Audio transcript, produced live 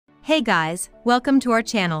Hey guys, welcome to our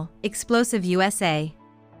channel, Explosive USA.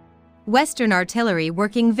 Western artillery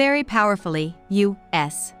working very powerfully,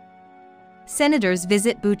 U.S. Senators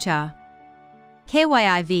visit Bucha.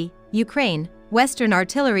 KYIV, Ukraine, Western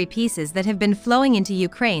artillery pieces that have been flowing into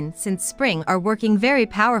Ukraine since spring are working very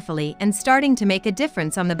powerfully and starting to make a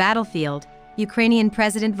difference on the battlefield, Ukrainian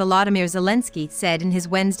President Volodymyr Zelensky said in his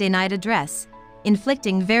Wednesday night address,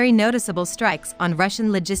 inflicting very noticeable strikes on Russian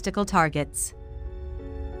logistical targets.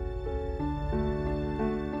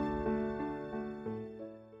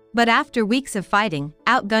 But after weeks of fighting,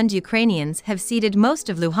 outgunned Ukrainians have ceded most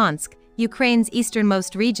of Luhansk, Ukraine's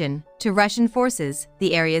easternmost region, to Russian forces,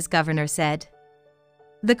 the area's governor said.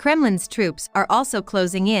 The Kremlin's troops are also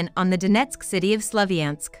closing in on the Donetsk city of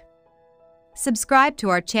Slavyansk. Subscribe to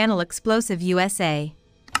our channel Explosive USA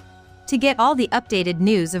to get all the updated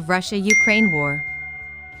news of Russia-Ukraine war.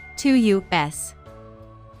 2 U.S.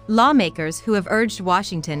 Lawmakers who have urged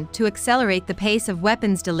Washington to accelerate the pace of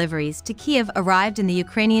weapons deliveries to Kyiv arrived in the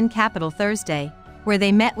Ukrainian capital Thursday, where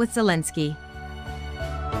they met with Zelensky.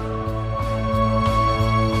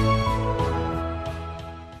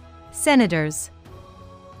 Senators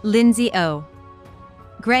Lindsey O.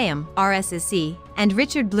 Graham, RSSC, and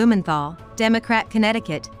Richard Blumenthal, Democrat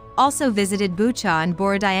Connecticut, also visited Bucha and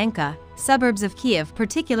Borodyanka, suburbs of Kyiv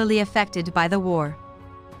particularly affected by the war.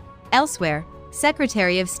 Elsewhere,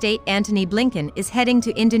 Secretary of State Antony Blinken is heading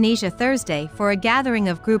to Indonesia Thursday for a gathering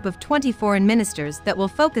of group of 20 foreign ministers that will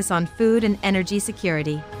focus on food and energy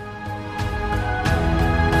security.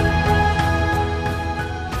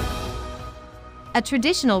 A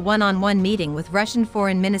traditional one-on-one meeting with Russian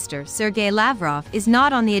Foreign Minister Sergei Lavrov is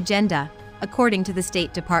not on the agenda, according to the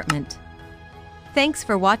State Department. Thanks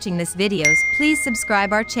for watching this videos. Please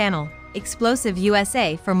subscribe our channel, Explosive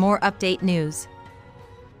USA, for more update news.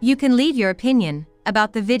 You can leave your opinion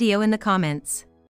about the video in the comments.